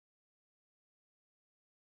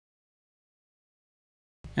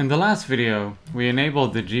In the last video, we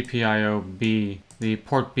enabled the GPIO-B, the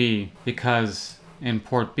port B, because in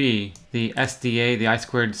port B, the SDA, the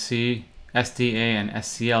I2C, SDA, and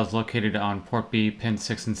SCL is located on port B pins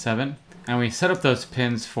 6 and 7. And we set up those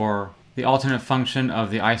pins for the alternate function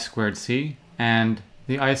of the I2C, and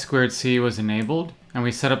the I2C was enabled, and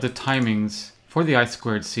we set up the timings for the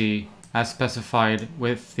I2C as specified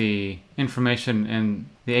with the information in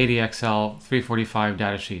the ADXL345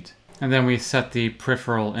 datasheet. And then we set the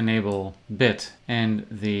peripheral enable bit in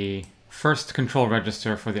the first control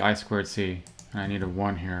register for the I2C. I need a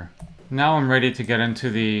 1 here. Now I'm ready to get into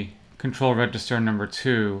the control register number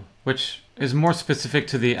 2, which is more specific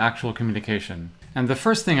to the actual communication. And the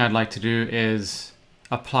first thing I'd like to do is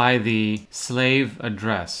apply the slave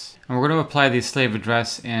address. And we're going to apply the slave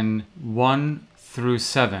address in 1 through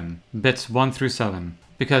 7, bits 1 through 7,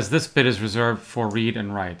 because this bit is reserved for read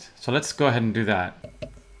and write. So let's go ahead and do that.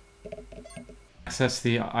 Access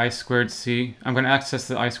the I2C. I'm going to access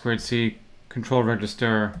the I2C control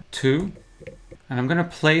register 2, and I'm going to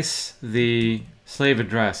place the slave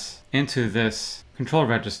address into this control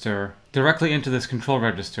register, directly into this control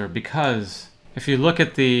register, because if you look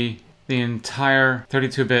at the entire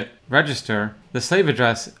 32-bit register, the slave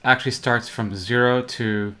address actually starts from 0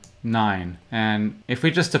 to 9, and if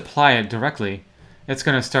we just apply it directly, it's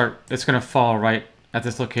going to fall right at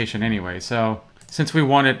this location anyway. So since we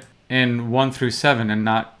want it in 1 through 7 and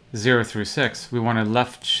not 0 through 6, we want to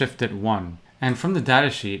left shift it 1. And from the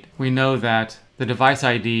datasheet, we know that the device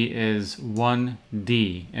ID is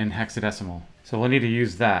 1D in hexadecimal. So we'll need to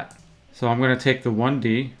use that. So I'm going to take the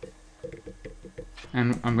 1D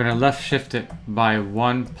and I'm going to left shift it by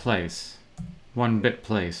 1 place, 1 bit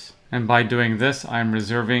place. And by doing this, I'm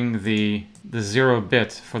reserving the 0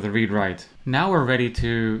 bit for the read-write. Now we're ready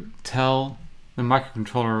to tell the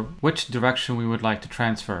microcontroller which direction we would like to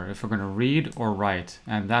transfer, if we're going to read or write,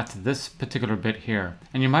 and that's this particular bit here.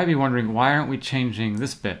 And you might be wondering, why aren't we changing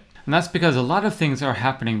this bit? And that's because a lot of things are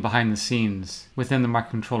happening behind the scenes within the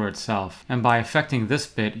microcontroller itself. And by affecting this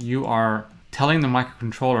bit, you are telling the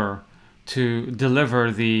microcontroller to deliver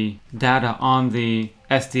the data on the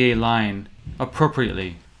SDA line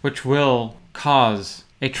appropriately, which will cause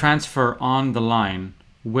a transfer on the line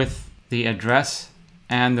with the address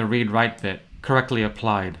and the read-write bit correctly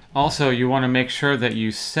applied. Also, you want to make sure that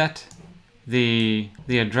you set the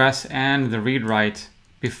address and the read-write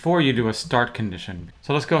before you do a start condition.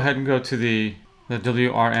 So let's go ahead and go to the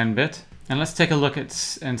WRN bit, and let's take a look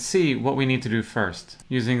at and see what we need to do first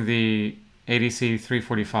using the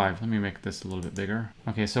ADC345. Let me make this a little bit bigger.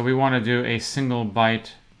 Okay, so we want to do a single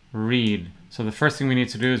byte read. So the first thing we need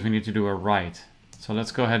to do is we need to do a write. So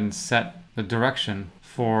let's go ahead and set the direction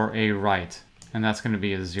for a write, and that's going to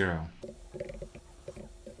be a 0.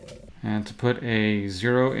 And to put a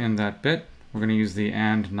 0 in that bit, we're going to use the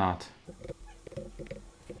AND NOT.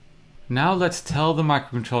 Now let's tell the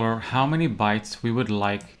microcontroller how many bytes we would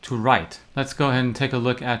like to write. Let's go ahead and take a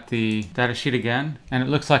look at the datasheet again, and it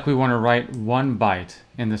looks like we want to write 1 byte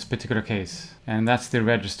in this particular case, and that's the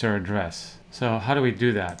register address. So how do we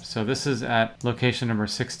do that? So this is at location number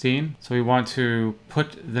 16. So we want to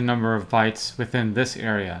put the number of bytes within this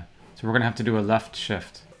area. So we're going to have to do a left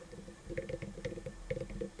shift.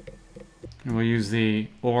 And we'll use the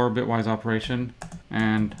OR bitwise operation.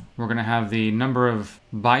 And we're going to have the number of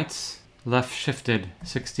bytes left shifted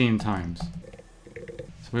 16 times.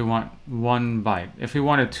 So we want 1 byte. If we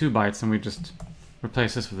wanted 2 bytes, then we just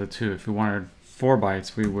replace this with a 2. If we wanted 4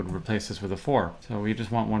 bytes, we would replace this with a 4. So we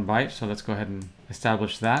just want 1 byte, so let's go ahead and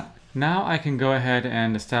establish that. Now I can go ahead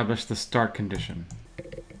and establish the start condition.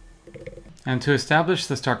 And to establish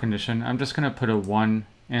the start condition, I'm just going to put a 1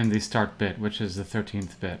 in the start bit, which is the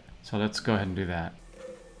 13th bit. So let's go ahead and do that.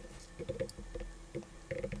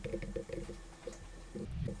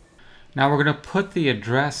 Now we're going to put the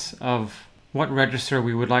address of what register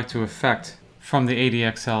we would like to affect from the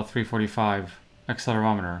ADXL345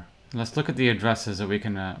 accelerometer. Let's look at the addresses that we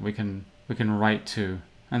can write to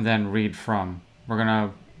and then read from.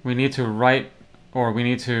 We need to write, or we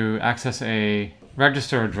need to access a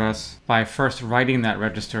register address by first writing that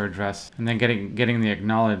register address and then getting the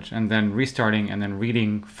acknowledge and then restarting and then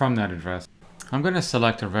reading from that address. I'm going to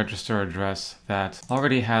select a register address that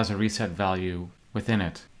already has a reset value within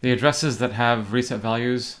it. The addresses that have reset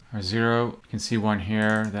values are 0. You can see one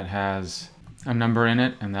here that has a number in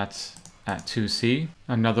it, and that's at 2C,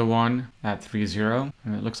 another one at 30,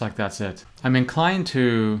 and it looks like that's it. I'm inclined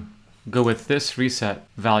to go with this reset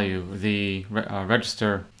value, the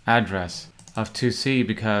register address of 2C,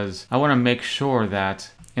 because I want to make sure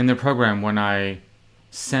that in the program when I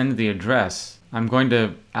send the address, I'm going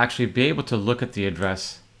to actually be able to look at the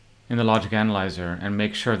address in the logic analyzer and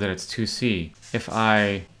make sure that it's 2C. If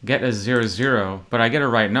I get a 0, 0, but I get a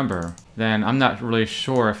right number, then I'm not really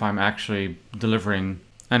sure if I'm actually delivering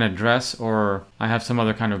an address or I have some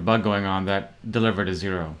other kind of bug going on that delivered a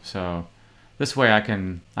 0. So this way I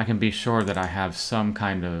can be sure that I have some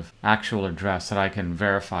kind of actual address that I can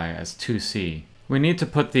verify as 2C. We need to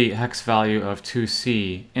put the hex value of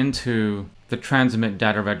 2C into the transmit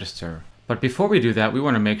data register. But before we do that, we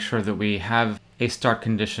want to make sure that we have a start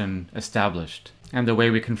condition established. And the way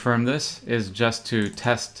we confirm this is just to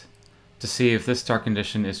test to see if this start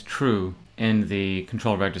condition is true in the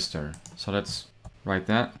control register. So let's write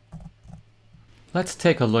that. Let's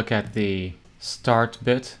take a look at the start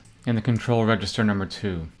bit in the control register number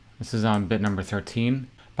 2. This is on bit number 13.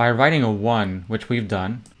 By writing a 1, which we've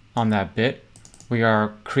done, on that bit, we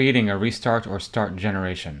are creating a restart or start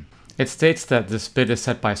generation. It states that this bit is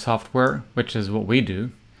set by software, which is what we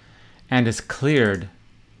do, and is cleared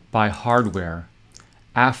by hardware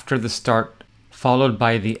after the start, followed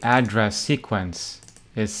by the address sequence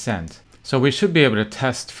is sent. So we should be able to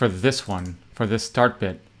test for this one, for this start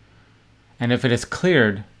bit, and if it is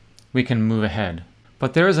cleared, we can move ahead.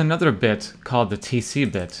 But there is another bit called the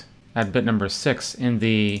TC bit at bit number 6 in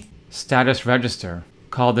the status register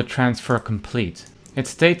called the transfer complete. It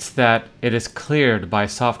states that it is cleared by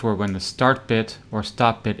software when the start bit or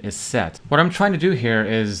stop bit is set. What I'm trying to do here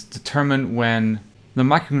is determine when the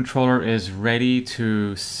microcontroller is ready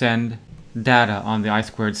to send data on the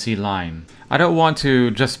I2C line. I don't want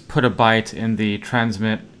to just put a byte in the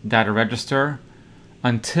transmit data register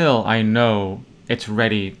until I know it's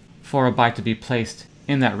ready for a byte to be placed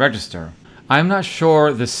in that register. I'm not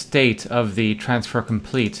sure the state of the transfer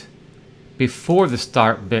complete before the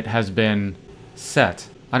start bit has been set.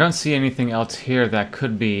 I don't see anything else here that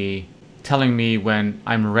could be telling me when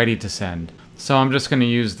I'm ready to send. So I'm just going to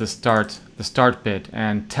use the start bit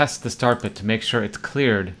and test the start bit to make sure it's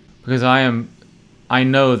cleared, because I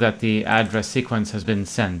know that the address sequence has been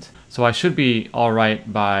sent. So I should be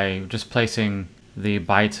alright by just placing the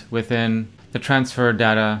byte within the transfer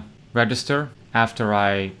data register after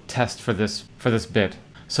I test for this bit.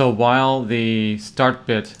 So while the start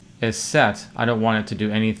bit is set, I don't want it to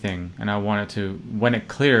do anything, and I want it to, when it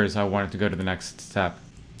clears, I want it to go to the next step.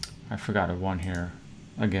 I forgot a 1 here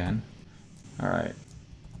again. Alright.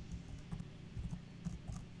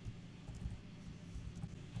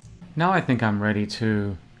 Now I think I'm ready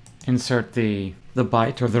to insert the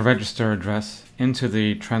byte or the register address into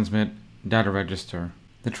the transmit data register.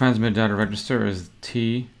 The transmit data register is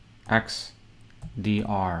TXDR,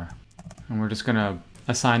 and we're just going to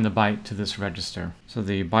assign the byte to this register. So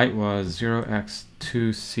the byte was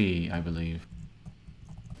 0x2C, I believe.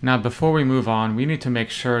 Now before we move on, we need to make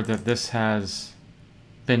sure that this has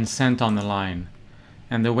been sent on the line.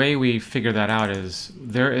 And the way we figure that out is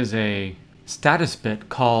there is a status bit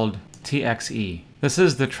called TXE. This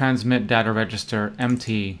is the transmit data register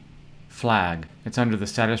empty flag. It's under the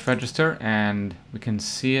status register, and we can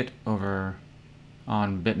see it over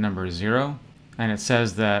on bit number 0. And it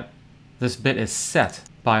says that this bit is set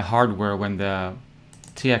by hardware when the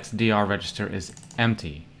TXDR register is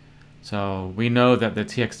empty. So we know that the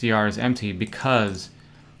TXDR is empty because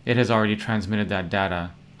it has already transmitted that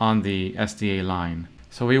data on the SDA line.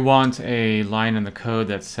 So we want a line in the code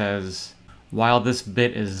that says, while this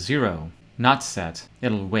bit is 0, not set,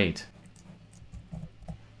 it'll wait.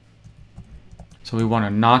 So we want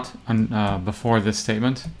a not before this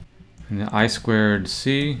statement. And the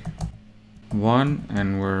I2C 1,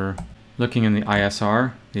 and we're looking in the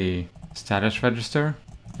ISR, the status register,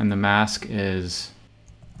 and the mask is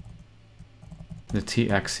the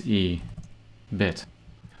TXE bit.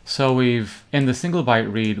 So in the single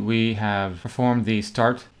byte read, we have performed the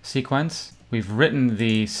start sequence. We've written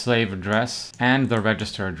the slave address and the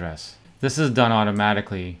register address. This is done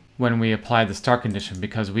automatically when we apply the start condition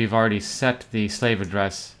because we've already set the slave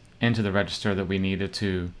address into the register that we needed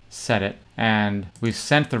to set it. And we've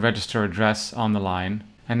sent the register address on the line.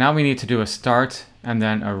 And now we need to do a start and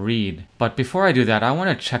then a read. But before I do that, I want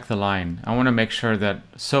to check the line. I want to make sure that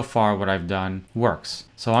so far what I've done works.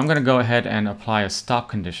 So I'm going to go ahead and apply a stop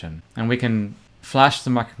condition. And we can flash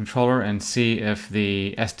the microcontroller and see if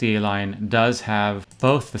the SDA line does have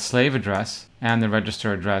both the slave address and the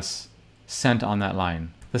register address sent on that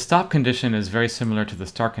line. The stop condition is very similar to the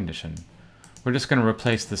start condition. We're just going to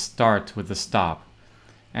replace the start with the stop.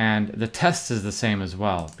 And the test is the same as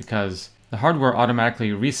well, because the hardware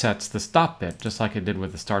automatically resets the stop bit just like it did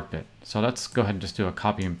with the start bit. So let's go ahead and just do a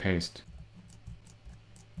copy and paste.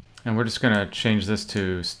 And we're just going to change this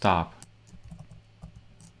to stop.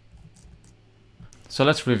 So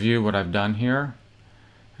let's review what I've done here.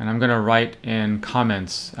 And I'm going to write in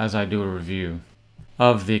comments as I do a review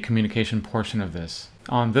of the communication portion of this.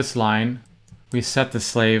 On this line, we set the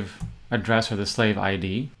slave address or the slave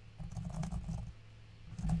ID,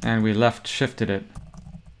 and we left shifted it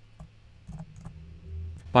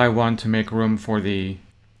by 1 to make room for the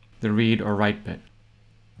read or write bit.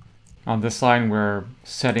 On this line, we're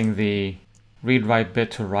setting the read-write bit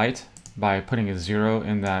to write by putting a 0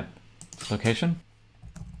 in that location.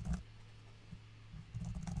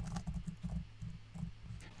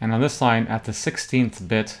 And on this line, at the 16th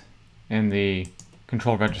bit in the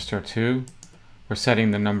control register 2, we're setting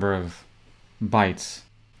the number of bytes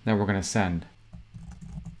that we're going to send.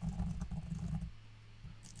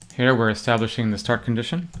 Here we're establishing the start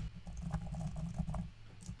condition.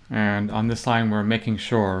 And on this line, we're making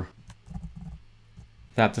sure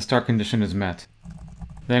that the start condition is met.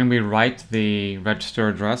 Then we write the register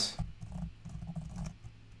address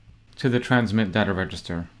to the transmit data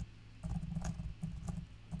register.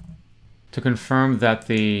 To confirm that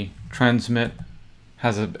the transmit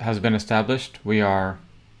has been established, we are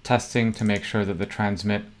testing to make sure that the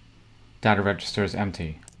transmit data register is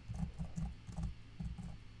empty.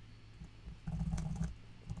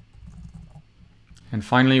 And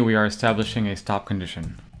finally, we are establishing a stop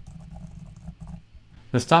condition.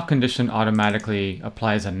 The stop condition automatically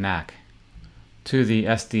applies a NAC to the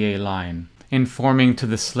SDA line, informing to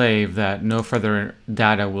the slave that no further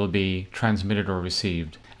data will be transmitted or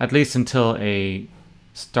received, at least until a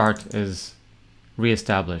start is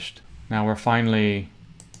re-established. Now we're finally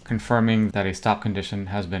confirming that a stop condition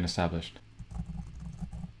has been established.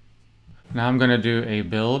 Now I'm going to do a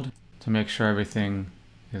build to make sure everything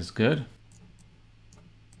is good.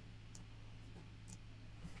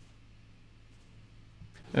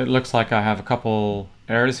 It looks like I have a couple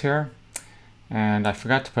errors here, and I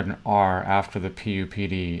forgot to put an R after the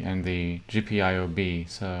PUPD and the GPIOB,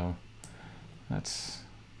 so let's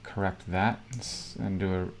correct that and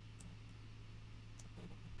do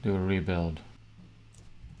a rebuild.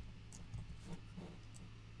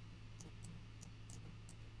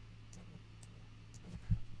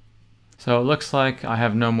 So it looks like I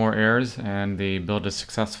have no more errors and the build is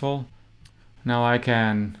successful. Now I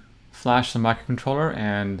can flash the microcontroller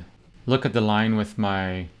and look at the line with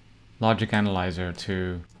my logic analyzer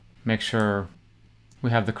to make sure we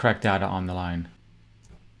have the correct data on the line.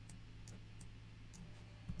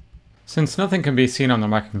 Since nothing can be seen on the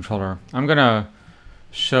microcontroller, I'm going to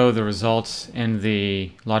show the results in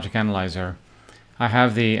the logic analyzer. I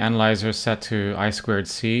have the analyzer set to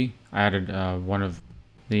I2C. I added one of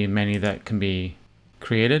the many that can be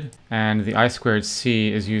created, and the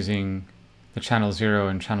I2C is using the channel 0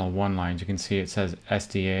 and channel 1 lines. You can see it says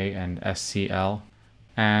SDA and SCL,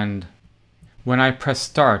 and when I press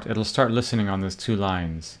start, it'll start listening on those two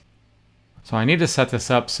lines. So I need to set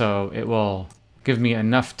this up so it will give me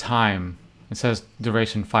enough time. It says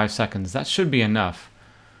duration 5 seconds. That should be enough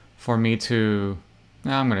for me to,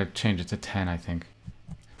 I'm going to change it to 10, I think,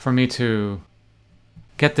 for me to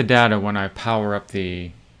get the data when I power up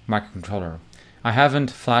the microcontroller. I haven't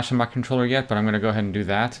flashed the microcontroller yet, but I'm going to go ahead and do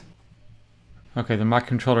that. Okay, the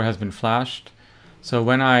microcontroller has been flashed. So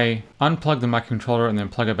when I unplug the microcontroller and then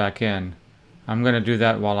plug it back in, I'm going to do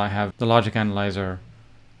that while I have the logic analyzer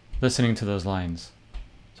listening to those lines.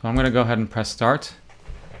 So I'm going to go ahead and press start.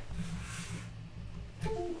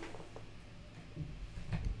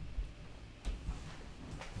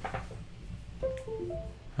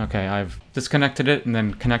 Okay, I've disconnected it and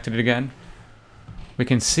then connected it again. We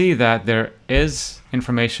can see that there is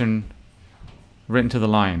information written to the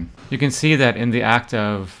line. You can see that in the act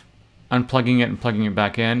of unplugging it and plugging it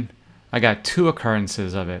back in, I got 2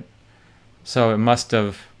 occurrences of it. So it must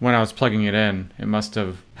have, when I was plugging it in, it must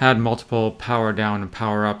have had multiple power down and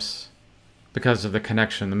power ups because of the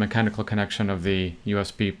connection, the mechanical connection of the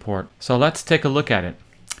USB port. So let's take a look at it.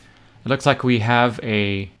 It looks like we have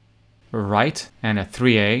a write and a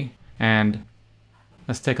 3A, and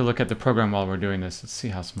let's take a look at the program while we're doing this. Let's see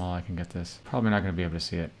how small I can get this. Probably not going to be able to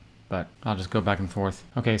see it, but I'll just go back and forth.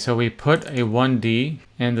 Okay, so we put a 1D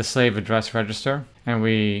in the slave address register, and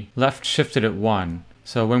we left shifted at 1.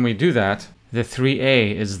 So when we do that, the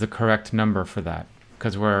 3A is the correct number for that,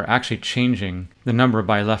 because we're actually changing the number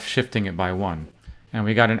by left shifting it by 1. And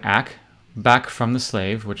we got an ACK back from the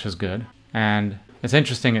slave, which is good. And it's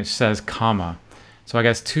interesting, it says comma. So I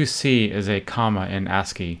guess 2C is a comma in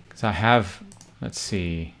ASCII. So I have, let's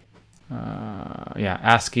see, yeah,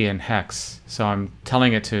 ASCII and hex. So I'm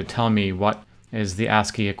telling it to tell me what is the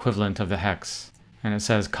ASCII equivalent of the hex. And it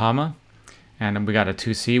says comma, and we got a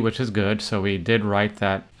 2C, which is good. So we did write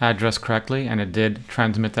that address correctly, and it did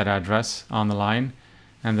transmit that address on the line.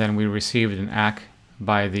 And then we received an ACK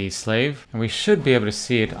by the slave, and we should be able to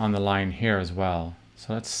see it on the line here as well.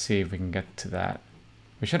 So let's see if we can get to that.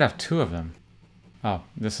 We should have two of them. Oh,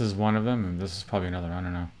 this is one of them, and this is probably another, I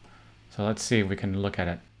don't know. So let's see if we can look at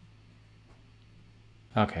it.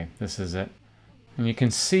 Okay, this is it. And you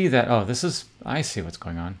can see that, oh, this is, I see what's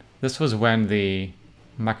going on. This was when the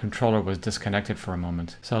microcontroller was disconnected for a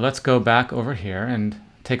moment. So let's go back over here and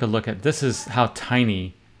take a look at, this is how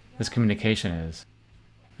tiny this communication is.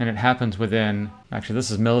 And it happens within, actually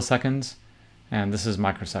this is milliseconds, and this is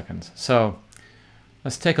microseconds. So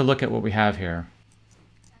let's take a look at what we have here.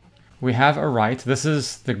 We have a write. This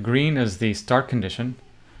is, the green is the start condition,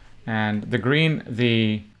 and the green,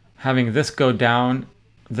 the having this go down,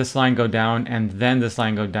 this line go down, and then this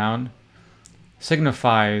line go down,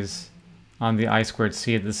 signifies on the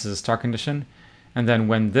I2C this is a start condition. And then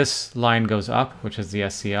when this line goes up, which is the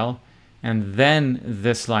SCL, and then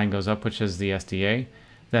this line goes up, which is the SDA,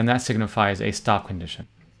 then that signifies a stop condition.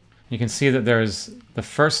 You can see that there's the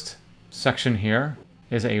first section here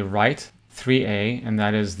is a write 3A, and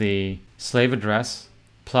that is the slave address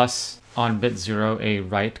plus on bit 0 a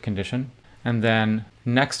write condition. And then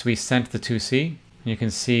next we sent the 2C. You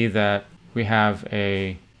can see that we have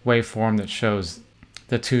a waveform that shows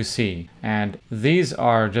the 2C, and these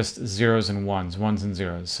are just zeros and ones and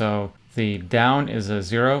zeros. So the down is a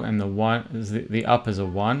 0 and the one is the up is a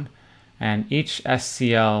 1, and each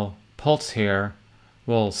SCL pulse here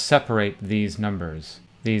will separate these numbers,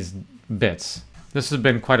 these bits. This has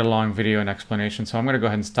been quite a long video and explanation, so I'm going to go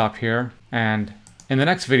ahead and stop here, and in the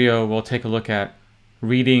next video we'll take a look at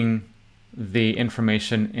reading the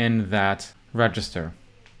information in that register.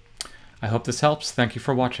 I hope this helps. Thank you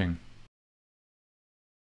for watching.